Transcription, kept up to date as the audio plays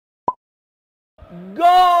Go!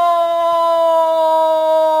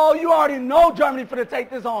 You already know Germany finna take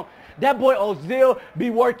this on. That boy Ozil be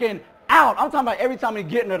working out. I'm talking about every time he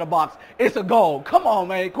get into the box, it's a goal. Come on,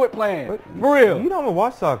 man. Quit playing. For real. You don't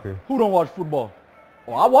watch soccer. Who don't watch football?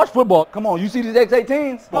 Oh, I watch football. Come on, you see these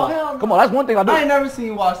X18s? Oh, come on, that's one thing I do. I ain't never seen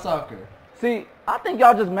you watch soccer. See, I think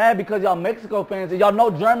y'all just mad because y'all Mexico fans and y'all know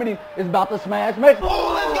Germany is about to smash Mexico.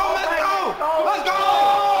 Oh, let's go, Mexico! Let's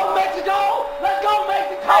go! Mexico! Let's go,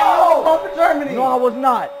 Mexico! I was for Germany. No, I was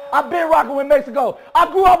not. I've been rocking with Mexico.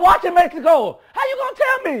 I grew up watching Mexico. How you gonna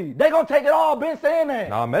tell me? They gonna take it all. Been saying that.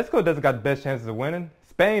 Nah, Mexico doesn't got the best chances of winning.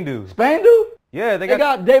 Spain do. Spain do? Yeah, they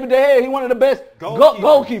got David De Gea. He one of the best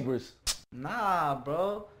goalkeepers. Nah,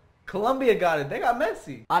 bro. Colombia got it. They got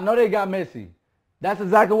Messi. I know they got Messi. That's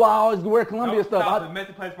exactly why I always wear Colombia stuff. Stop it.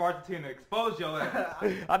 Messi plays for Argentina. Expose your ass.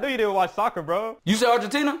 I knew you didn't watch soccer, bro. You said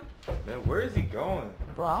Argentina? Man, where is he going?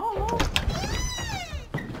 Bro, I don't know.